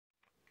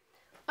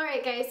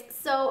Alright guys,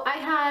 so I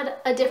had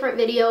a different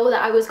video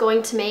that I was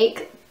going to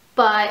make,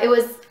 but it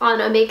was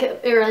on a makeup,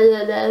 it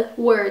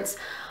was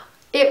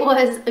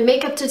a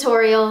makeup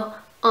tutorial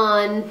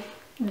on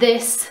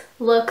this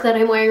look that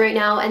I'm wearing right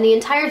now, and the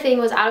entire thing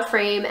was out of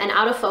frame and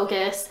out of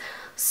focus,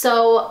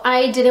 so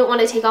I didn't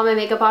want to take all my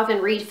makeup off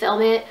and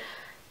refilm it.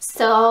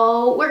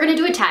 So we're gonna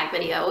do a tag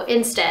video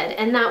instead,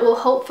 and that will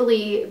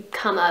hopefully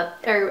come up,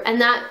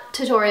 and that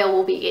tutorial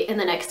will be in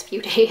the next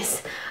few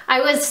days. I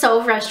was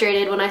so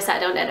frustrated when I sat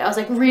down to edit. I was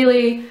like,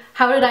 really?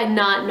 How did I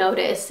not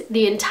notice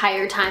the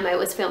entire time I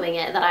was filming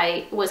it that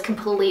I was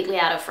completely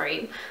out of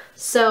frame?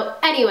 So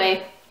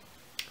anyway,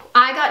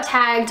 I got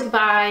tagged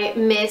by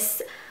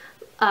Miss,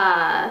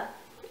 who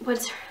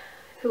is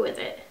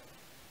it?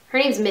 Her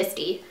name's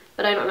Misty,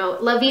 but I don't know,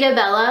 La Vida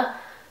Bella.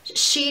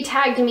 She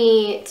tagged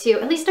me to,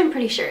 at least I'm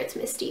pretty sure it's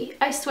Misty.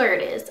 I swear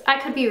it is. I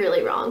could be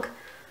really wrong.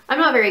 I'm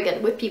not very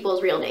good with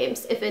people's real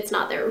names if it's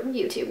not their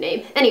YouTube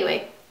name.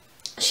 Anyway,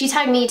 she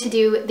tagged me to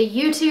do the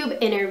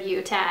YouTube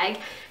interview tag,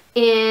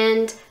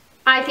 and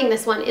I think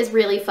this one is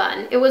really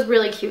fun. It was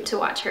really cute to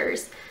watch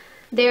hers.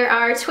 There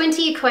are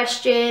 20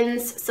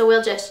 questions, so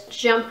we'll just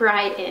jump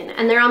right in.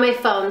 And they're on my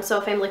phone,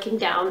 so if I'm looking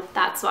down,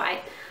 that's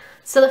why.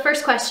 So the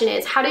first question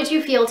is, how did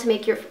you feel to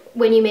make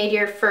when you made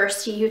your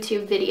first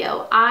YouTube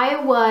video? I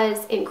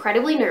was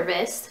incredibly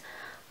nervous.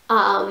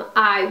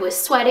 I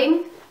was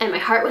sweating and my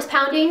heart was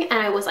pounding and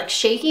I was like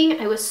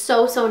shaking. I was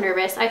so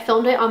nervous. I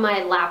filmed it on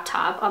my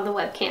laptop on the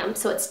webcam,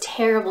 so it's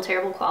terrible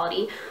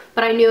quality.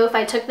 But I knew if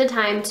I took the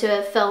time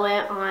to film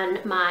it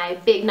on my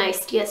big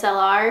nice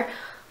DSLR,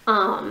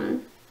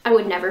 I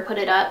would never put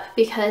it up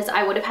because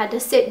I would have had to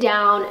sit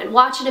down and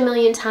watch it a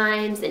million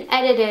times and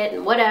edit it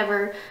and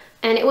whatever.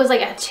 And it was like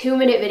a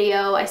 2-minute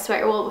video, I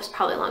swear. Well, it was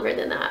probably longer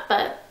than that,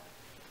 but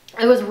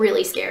I was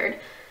really scared.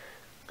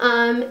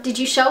 Did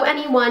you show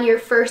anyone your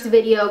first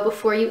video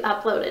before you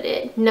uploaded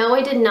it? No,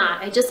 I did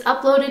not. I just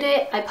uploaded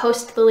it. I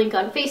posted the link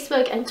on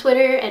Facebook and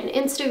Twitter and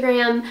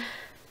Instagram,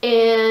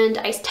 and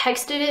I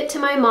texted it to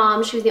my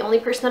mom. She was the only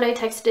person that I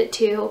texted it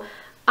to.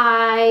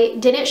 I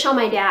didn't show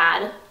my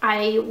dad.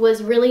 I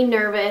was really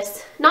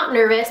nervous. Not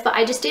nervous, but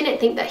I just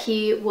didn't think that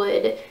he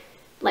would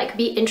like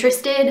be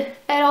interested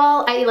at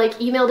all. I like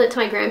emailed it to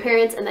my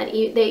grandparents, and then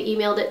they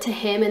emailed it to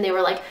him, and they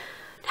were like,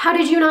 how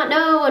did you not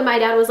know? And my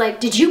dad was like,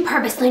 did you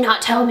purposely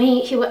not tell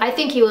me? I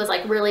think he was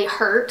like really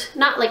hurt,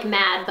 not like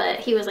mad,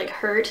 but he was like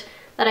hurt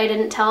that I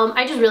didn't tell him.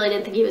 I just really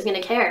didn't think he was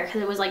gonna care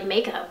because it was like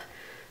makeup.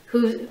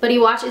 But he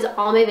watches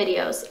all my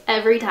videos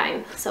every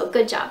time, so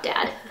good job,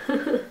 Dad.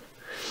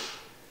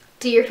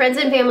 Do your friends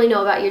and family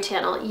know about your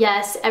channel?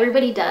 Yes,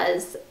 everybody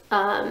does.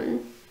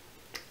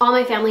 All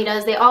my family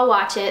does. They all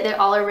watch it. They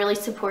all are really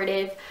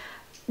supportive.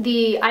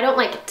 I don't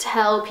like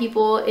tell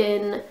people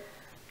in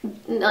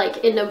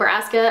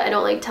Nebraska, I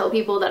don't like tell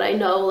people that I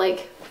know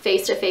like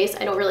face to face.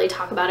 I don't really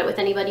talk about it with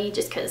anybody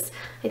just because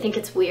I think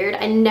it's weird.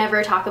 I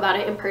never talk about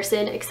it in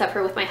person except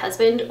for with my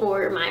husband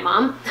or my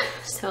mom.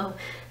 So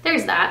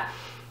there's that.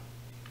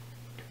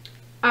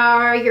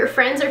 Are your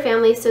friends or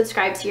family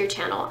subscribed to your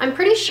channel? I'm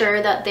pretty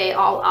sure that they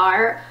all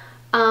are.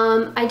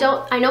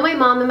 I know my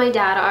mom and my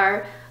dad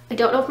are. I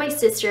don't know if my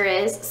sister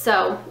is,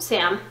 so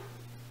Sam,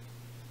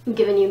 I'm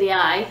giving you the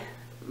eye.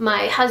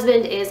 My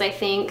husband is, I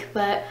think,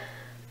 but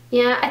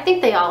yeah, I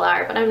think they all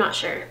are, but I'm not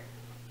sure.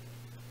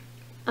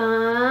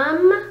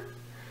 I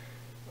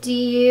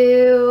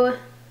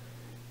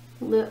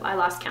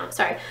lost count,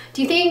 sorry.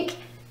 Did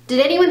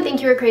anyone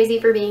think you were crazy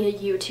for being a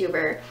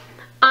YouTuber?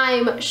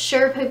 I'm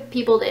sure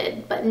people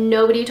did, but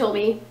nobody told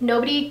me.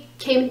 Nobody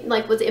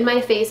was in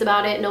my face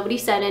about it. Nobody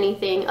said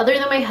anything other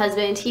than my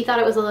husband. He thought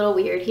it was a little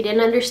weird. He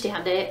didn't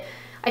understand it.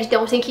 I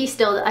don't think he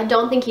still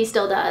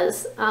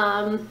does.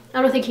 I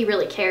don't think he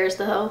really cares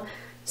though.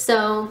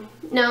 So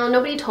no,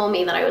 nobody told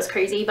me that I was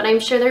crazy, but I'm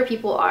sure there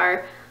people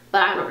are,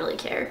 but I don't really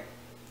care.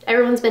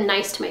 Everyone's been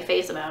nice to my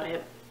face about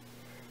it.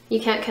 You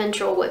can't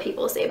control what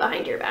people say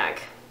behind your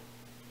back.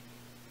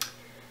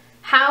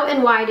 How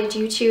and why did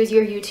you choose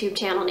your YouTube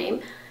channel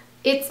name?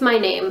 It's my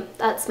name.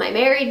 That's my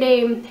married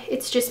name.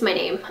 It's just my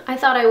name. I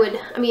thought I would,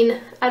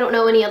 I don't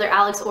know any other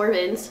Alex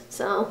Orvins,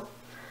 so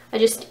I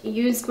just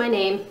used my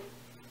name.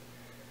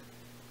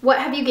 What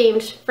have you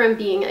gained from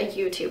being a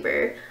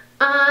YouTuber?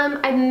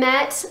 I've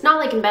met,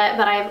 not like met,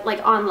 but I've like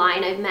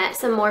online, I've met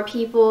some more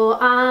people.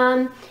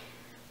 I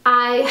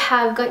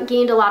have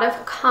gained a lot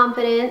of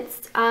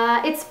confidence.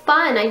 It's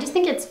fun. I just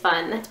think it's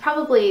fun. That's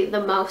probably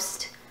the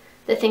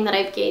thing that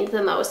I've gained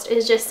the most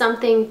is just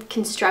something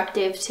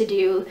constructive to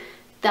do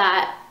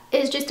that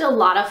is just a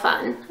lot of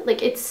fun.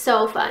 Like, it's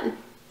so fun.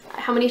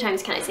 How many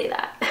times can I say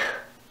that?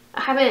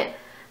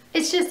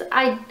 It's just,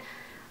 I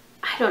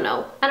don't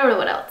know. I don't know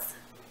what else.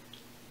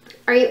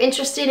 Are you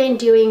interested in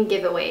doing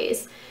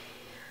giveaways?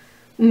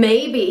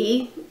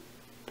 Maybe.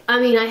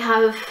 I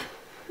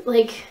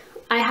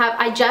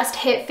just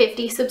hit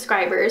 50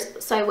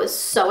 subscribers, so I was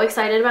so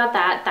excited about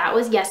that. That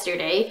was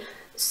yesterday.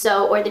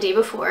 Or the day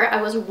before.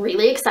 I was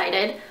really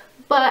excited,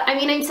 But I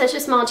mean, I'm such a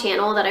small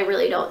channel that I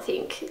really don't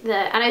think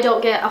that, and I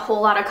don't get a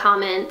whole lot of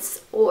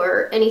comments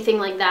or anything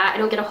like that. I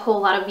don't get a whole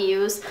lot of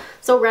views.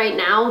 So right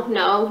now,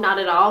 no, not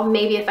at all.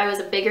 Maybe if I was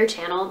a bigger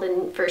channel,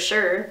 then for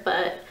sure.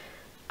 But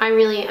I'm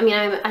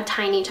a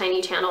tiny,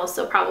 tiny channel,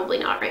 so probably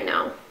not right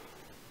now.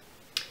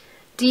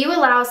 Do you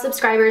allow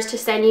subscribers to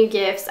send you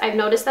gifts? I've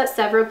noticed that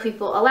several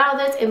people allow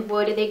this, and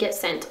boy, do they get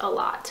sent a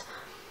lot.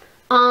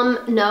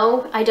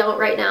 No, I don't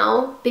right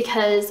now,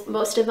 because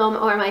most of them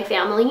are my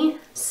family.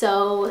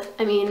 So,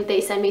 I mean,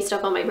 they send me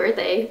stuff on my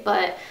birthday,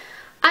 but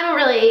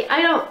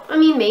I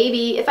mean,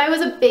 maybe if I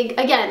was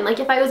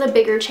if I was a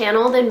bigger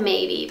channel, then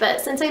maybe,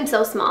 but since I'm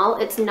so small,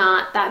 it's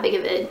not that big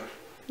of a,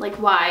 like,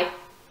 why?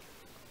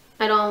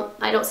 I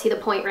don't see the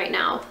point right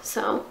now.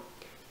 So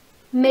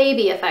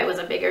maybe if I was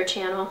a bigger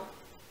channel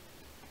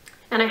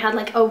and I had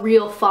like a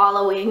real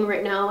following.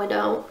 Right now, I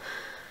don't.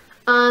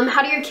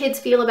 How do your kids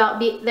feel about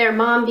their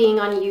mom being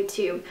on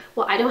YouTube?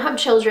 Well, I don't have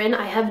children.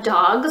 I have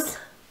dogs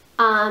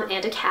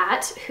and a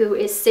cat who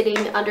is sitting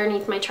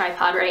underneath my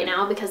tripod right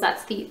now because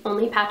that's the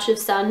only patch of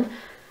sun.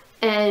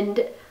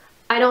 And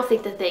I don't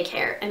think that they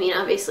care. I mean,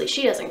 obviously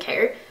she doesn't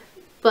care,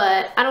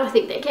 but I don't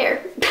think they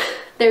care.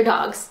 They're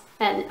dogs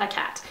and a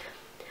cat.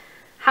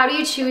 How do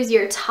you choose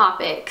your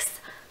topics?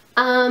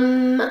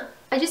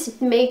 I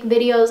just make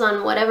videos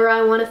on whatever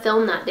I want to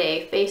film that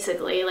day,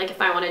 basically. Like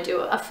if I want to do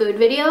a food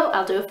video,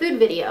 I'll do a food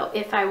video.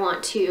 If I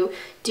want to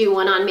do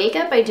one on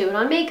makeup, I do it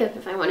on makeup.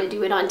 If I want to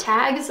do it on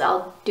tags,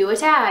 I'll do a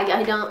tag.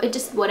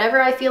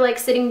 Whatever I feel like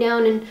sitting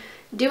down and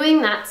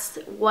doing, that's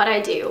what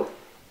I do.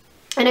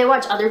 And I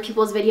watch other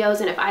people's videos,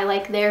 and if I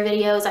like their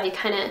videos, I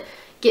kind of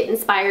get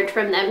inspired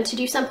from them to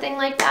do something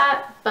like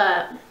that.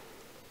 But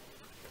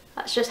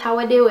that's just how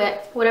I do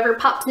it. Whatever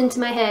pops into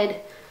my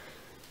head.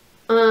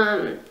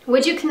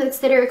 Would you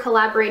consider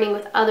collaborating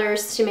with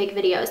others to make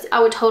videos?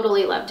 I would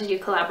totally love to do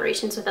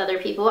collaborations with other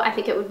people. I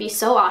think it would be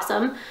so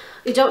awesome.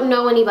 I don't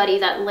know anybody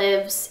that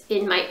lives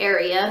in my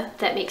area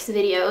that makes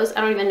videos.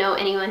 I don't even know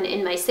anyone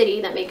in my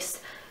city that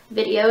makes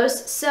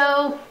videos,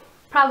 so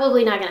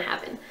probably not gonna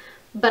happen.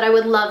 But I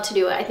would love to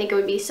do it. I think it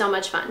would be so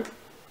much fun.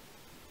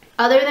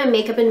 Other than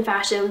makeup and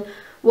fashion,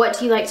 what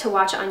do you like to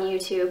watch on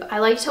YouTube? I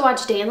like to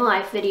watch day in the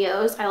life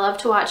videos. I love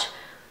to watch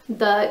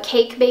the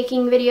cake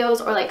baking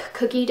videos or like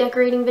cookie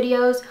decorating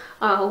videos.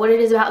 What it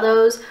is about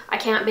those, I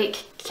can't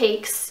bake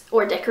cakes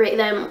or decorate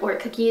them or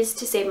cookies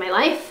to save my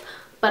life,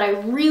 but I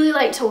really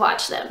like to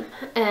watch them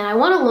and I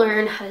want to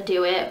learn how to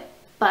do it,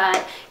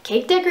 but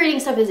cake decorating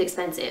stuff is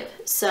expensive,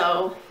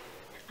 so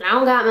I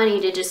don't got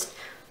money to just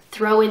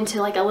throw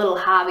into like a little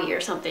hobby or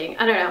something.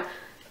 I don't know,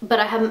 but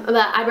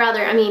I'd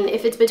rather, I mean,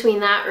 if it's between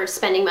that or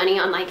spending money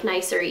on like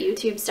nicer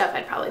YouTube stuff,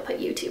 I'd probably put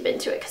YouTube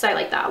into it because I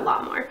like that a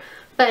lot more.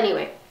 But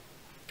anyway,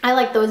 I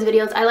like those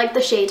videos. I like the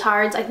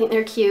Shaytards. I think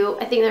they're cute.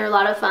 I think they're a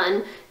lot of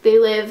fun. They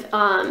live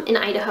in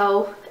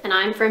Idaho and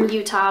I'm from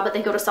Utah, but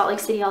they go to Salt Lake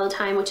City all the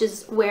time, which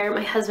is where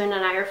my husband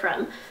and I are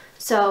from.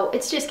 So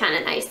it's just kind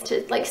of nice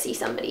to like see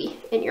somebody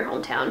in your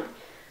hometown.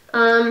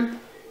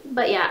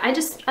 But yeah,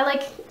 I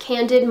like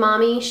Candid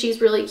Mommy.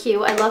 She's really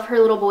cute. I love her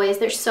little boys.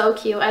 They're so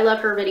cute. I love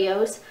her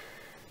videos.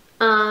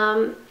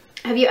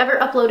 Have you ever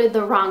uploaded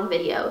the wrong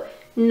video?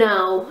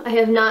 No, I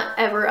have not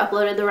ever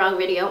uploaded the wrong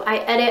video. I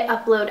edit,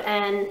 upload,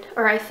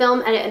 or I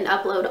film, edit, and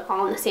upload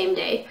all on the same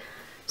day.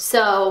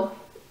 So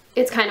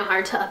it's kind of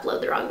hard to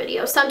upload the wrong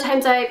video.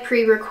 Sometimes I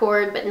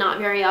pre-record, but not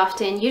very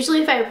often.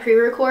 Usually if I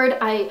pre-record,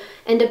 I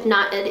end up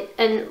not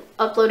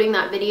uploading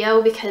that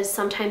video because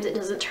sometimes it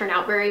doesn't turn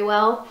out very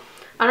well.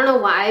 I don't know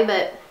why,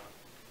 but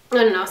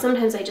I don't know.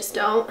 Sometimes I just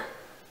don't.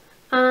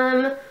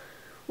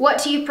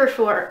 What do you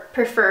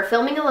prefer,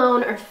 filming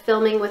alone or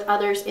filming with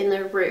others in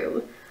the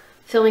room?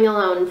 Filming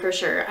alone for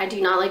sure. I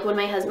do not like when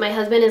my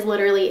husband is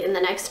literally in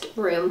the next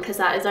room because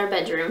that is our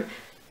bedroom,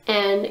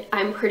 and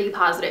I'm pretty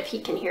positive he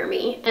can hear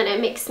me and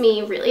it makes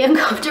me really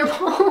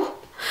uncomfortable.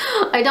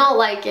 I don't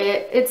like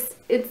it.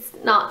 It's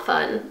not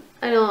fun.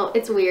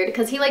 It's weird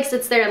because he like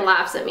sits there and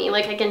laughs at me.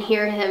 Like I can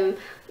hear him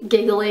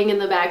giggling in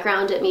the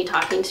background at me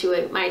talking to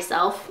it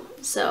myself.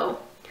 So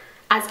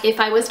as if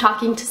I was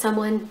talking to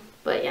someone,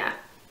 but yeah.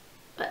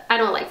 But I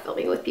don't like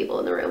filming with people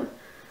in the room.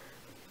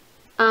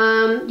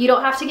 You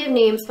don't have to give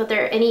names, but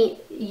there are any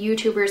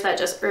YouTubers that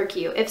just irk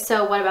you? If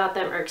so, what about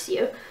them irks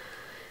you?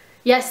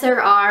 Yes,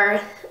 there are.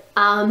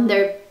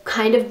 They're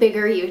kind of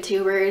bigger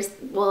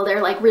YouTubers. Well,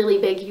 they're like really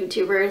big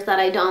YouTubers that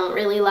I don't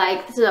really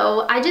like.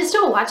 So I just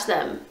don't watch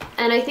them.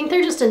 And I think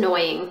they're just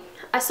annoying.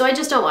 So I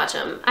just don't watch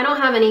them. I don't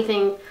have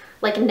anything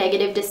like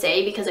negative to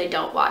say because I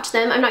don't watch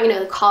them. I'm not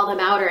gonna call them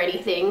out or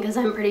anything because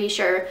I'm pretty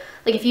sure,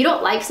 like if you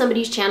don't like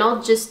somebody's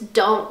channel, just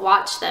don't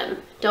watch them.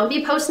 Don't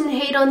be posting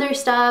hate on their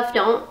stuff.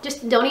 Don't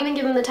even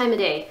give them the time of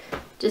day.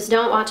 Just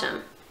don't watch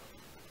them.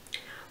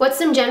 What's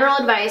some general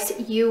advice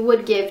you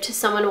would give to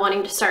someone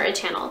wanting to start a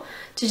channel?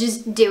 To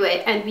just do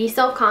it and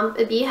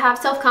have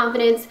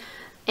self-confidence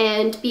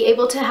and be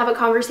able to have a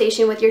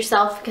conversation with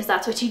yourself, because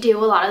that's what you do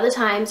a lot of the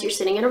times. You're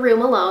sitting in a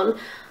room alone.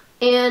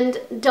 And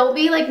don't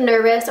be like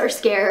nervous or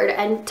scared,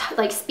 and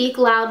like speak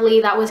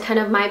loudly. That was kind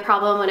of my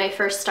problem when I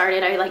first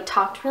started. I like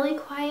talked really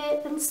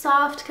quiet and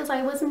soft because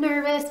I was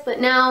nervous,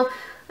 but now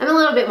I'm a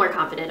little bit more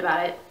confident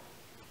about it.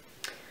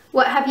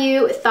 What have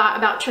you thought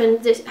about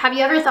have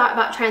you ever thought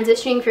about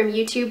transitioning from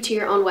YouTube to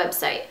your own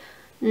website?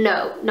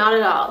 No, not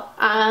at all.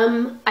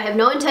 I have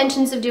no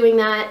intentions of doing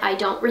that. I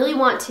don't really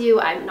want to.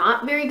 I'm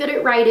not very good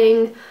at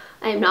writing.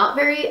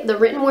 The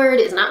written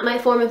word is not my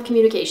form of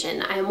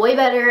communication. I am way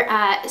better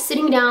at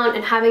sitting down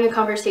and having a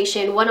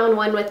conversation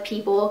one-on-one with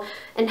people,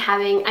 and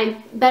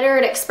I'm better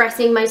at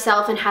expressing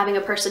myself and having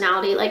a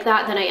personality like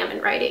that than I am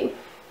in writing.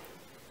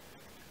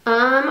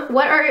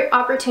 What are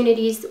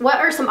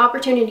some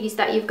opportunities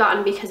that you've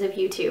gotten because of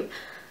YouTube?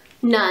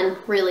 None,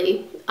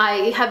 really.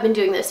 I have been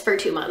doing this for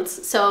 2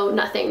 months, so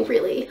nothing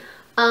really.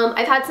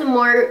 I've had some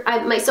more,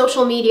 my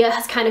social media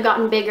has kind of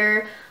gotten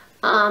bigger.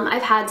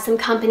 I've had some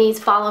companies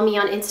follow me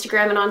on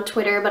Instagram and on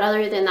Twitter, but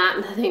other than that,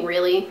 nothing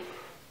really.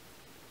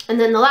 And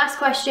then the last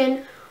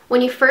question,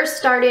 when you first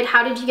started,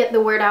 how did you get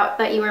the word out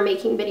that you were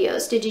making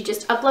videos? Did you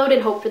just upload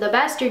and hope for the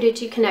best, or did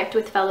you connect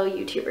with fellow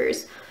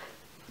YouTubers?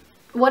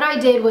 What I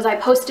did was I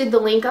posted the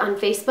link on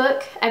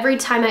Facebook every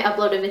time I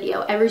upload a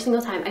video, every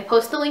single time. I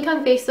post the link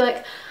on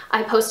Facebook,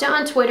 I post it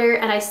on Twitter,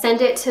 and I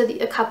send it to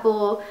a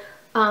couple,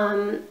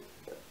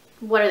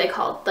 what are they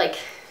called? Like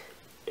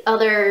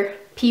other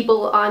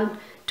people on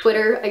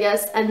Twitter, I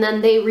guess, and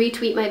then they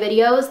retweet my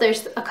videos.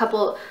 There's a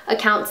couple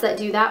accounts that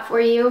do that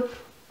for you.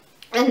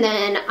 And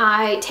then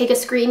I take a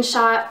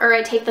screenshot, or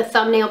I take the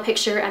thumbnail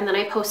picture, and then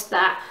I post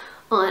that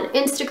on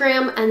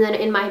Instagram, and then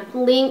in my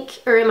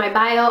link, or in my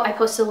bio, I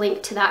post a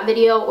link to that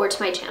video or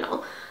to my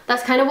channel.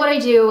 That's kind of what I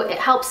do. It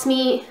helps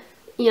me,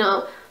 you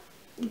know,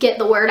 get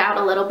the word out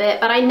a little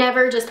bit, but I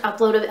never just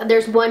uploaded.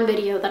 There's one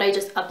video that I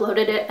just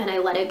uploaded it and I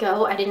let it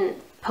go. I didn't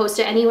post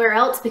it anywhere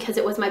else because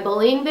it was my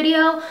bullying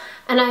video,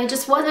 and I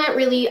just wasn't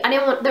really,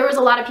 there was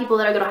a lot of people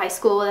that I go to high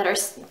school that are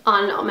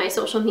on my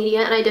social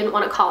media, and I didn't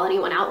want to call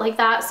anyone out like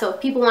that. So if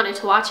people wanted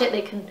to watch it,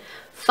 they could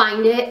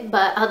find it,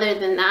 but other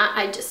than that,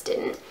 I just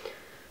didn't.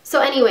 So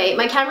anyway,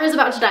 my camera is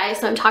about to die,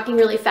 so I'm talking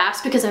really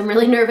fast because I'm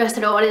really nervous.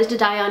 I don't want it to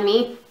die on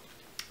me.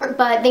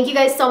 But thank you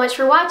guys so much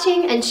for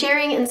watching and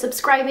sharing and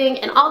subscribing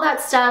and all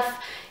that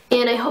stuff.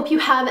 And I hope you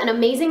have an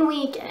amazing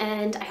week,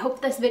 and I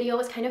hope this video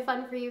was kind of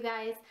fun for you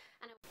guys.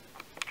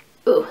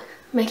 Ooh,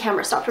 my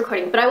camera stopped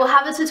recording, but I will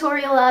have a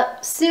tutorial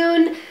up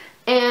soon,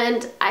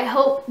 and I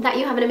hope that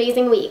you have an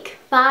amazing week.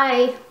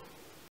 Bye!